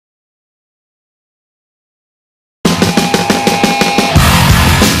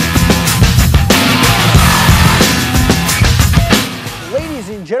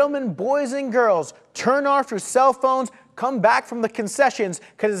gentlemen, boys and girls, turn off your cell phones, come back from the concessions,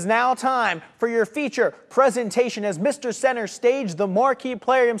 because it's now time for your feature presentation as Mr. Center Stage, the marquee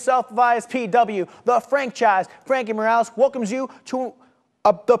player himself of ISPW, the Frankchise, Frankie Morales, welcomes you to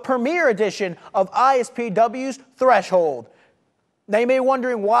the premiere edition of ISPW's Threshold. Now you may be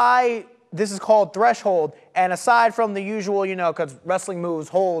wondering why this is called Threshold, and aside from the usual, because wrestling moves,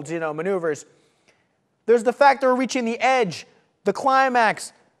 holds, maneuvers, there's the fact that we're reaching the edge, the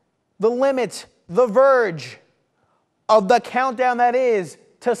climax, the limit, the verge of the countdown that is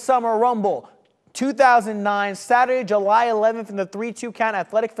to Summer Rumble 2009, Saturday, July 11th in the 3-2 Count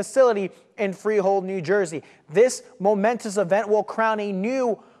Athletic Facility in Freehold, New Jersey. This momentous event will crown a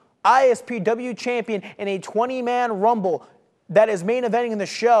new ISPW champion in a 20-man Rumble that is main eventing in the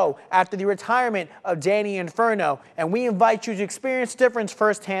show after the retirement of Danny Inferno, and we invite you to experience the difference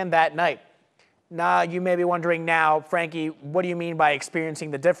firsthand that night. Now, you may be wondering now, Frankie, what do you mean by experiencing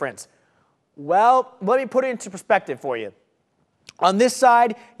the difference? Well, let me put it into perspective for you. On this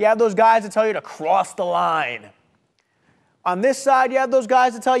side, you have those guys that tell you to cross the line. On this side, you have those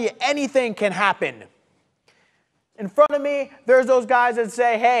guys that tell you anything can happen. In front of me, there's those guys that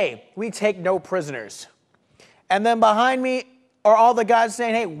say, hey, we take no prisoners. And then behind me are all the guys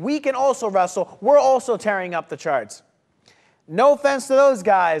saying, hey, we can also wrestle. We're also tearing up the charts. No offense to those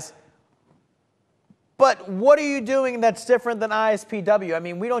guys, but what are you doing that's different than ISPW? I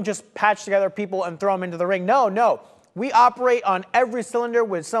mean, we don't just patch together people and throw them into the ring. No. We operate on every cylinder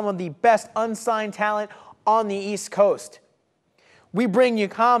with some of the best unsigned talent on the East Coast. We bring you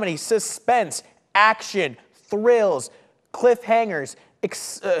comedy, suspense, action, thrills, cliffhangers.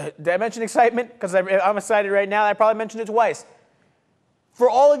 Did I mention excitement? Because I'm excited right now. I probably mentioned it twice. For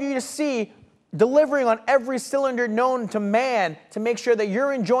all of you to see, delivering on every cylinder known to man to make sure that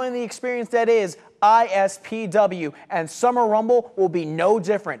you're enjoying the experience that is ISPW, and Summer Rumble will be no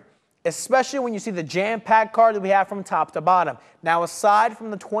different, especially when you see the jam-packed card that we have from top to bottom. Now, aside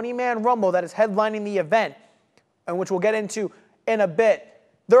from the 20-man Rumble that is headlining the event, and which we'll get into in a bit,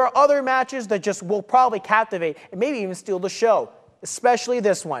 there are other matches that just will probably captivate and maybe even steal the show, especially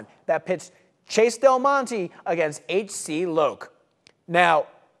this one that pits Chase Del Monte against H.C. Loke. Now,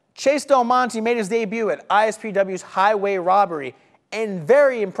 Chase Del Monte made his debut at ISPW's Highway Robbery in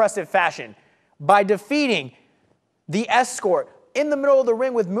very impressive fashion by defeating the Escort in the middle of the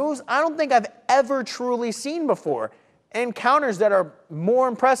ring with moves I don't think I've ever truly seen before. Encounters that are more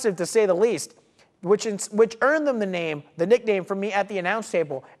impressive, to say the least, which earned them the nickname from me at the announce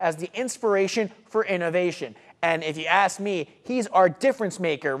table as the inspiration for innovation. And if you ask me, he's our difference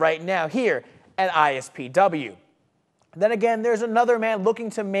maker right now here at ISPW. Then again, there's another man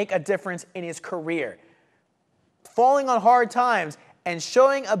looking to make a difference in his career, falling on hard times and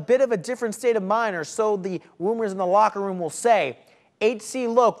showing a bit of a different state of mind, or so the rumors in the locker room will say. H.C.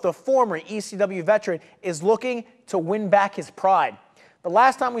 Loke, the former ECW veteran, is looking to win back his pride. The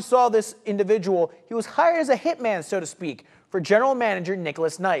last time we saw this individual, he was hired as a hitman, so to speak, for general manager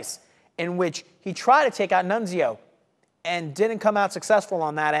Nicholas Nice, in which he tried to take out Nunzio and didn't come out successful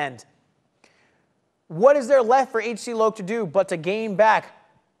on that end. What is there left for H.C. Loke to do but to gain back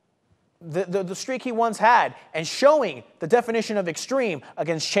the streak he once had, and showing the definition of extreme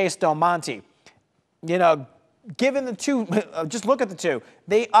against Chase Del Monte? Given the two, just look at the two.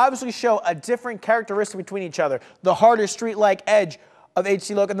 They obviously show a different characteristic between each other. The harder street-like edge of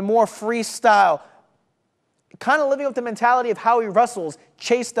H.C. Loke and the more freestyle, kind of living up the mentality of how he wrestles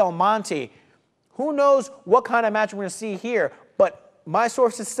Chase Del Monte. Who knows what kind of match we're going to see here, but my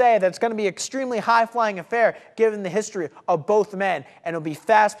sources say that it's going to be an extremely high-flying affair given the history of both men, and it'll be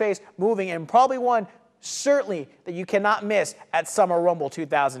fast-paced, moving, and probably one certainly that you cannot miss at Summer Rumble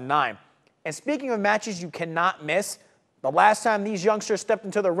 2009. And speaking of matches you cannot miss, the last time these youngsters stepped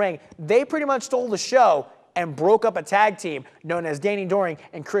into the ring, they pretty much stole the show and broke up a tag team known as Danny Doring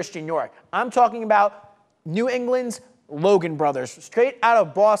and Christian York. I'm talking about New England's Logan brothers. Straight out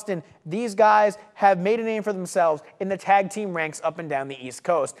of Boston, these guys have made a name for themselves in the tag team ranks up and down the East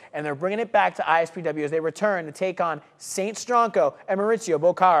Coast, and they're bringing it back to ISPW as they return to take on Saint Stronko and Maurizio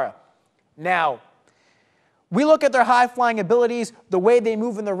Bokara. Now, we look at their high-flying abilities, the way they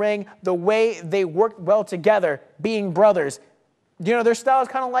move in the ring, the way they work well together, being brothers. Their style is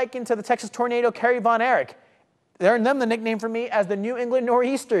kind of likened to the Texas Tornado, Kerry Von Erich. They earned them the nickname for me as the New England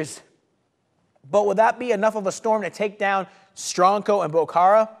Nor'easters. But would that be enough of a storm to take down Stronko and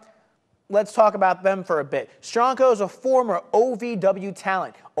Bokara? Let's talk about them for a bit. Stronko is a former OVW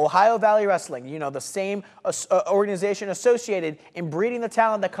talent, Ohio Valley Wrestling, the same organization associated in breeding the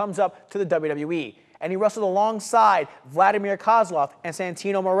talent that comes up to the WWE. And he wrestled alongside Vladimir Kozlov and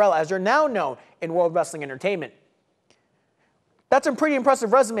Santino Marella, as they're now known in World Wrestling Entertainment. That's a pretty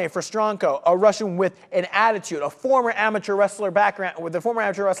impressive resume for Stronko, a Russian with an attitude, a former amateur wrestler background, with a former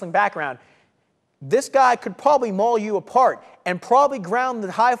amateur wrestling background. This guy could probably maul you apart and probably ground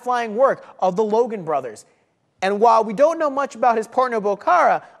the high-flying work of the Logan brothers. And while we don't know much about his partner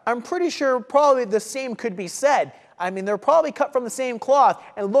Bokara, I'm pretty sure probably the same could be said. I mean, they're probably cut from the same cloth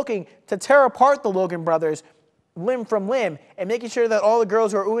and looking to tear apart the Logan brothers limb from limb and making sure that all the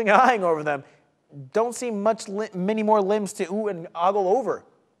girls who are oohing and eyeing over them don't see many more limbs to ooh and ogle over.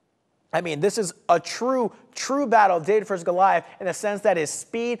 I mean, this is a true battle of David versus Goliath in the sense that is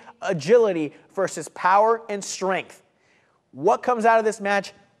speed, agility versus power and strength. What comes out of this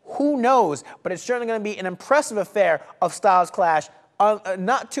match, who knows? But it's certainly going to be an impressive affair of styles clash,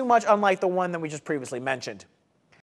 not too much unlike the one that we just previously mentioned.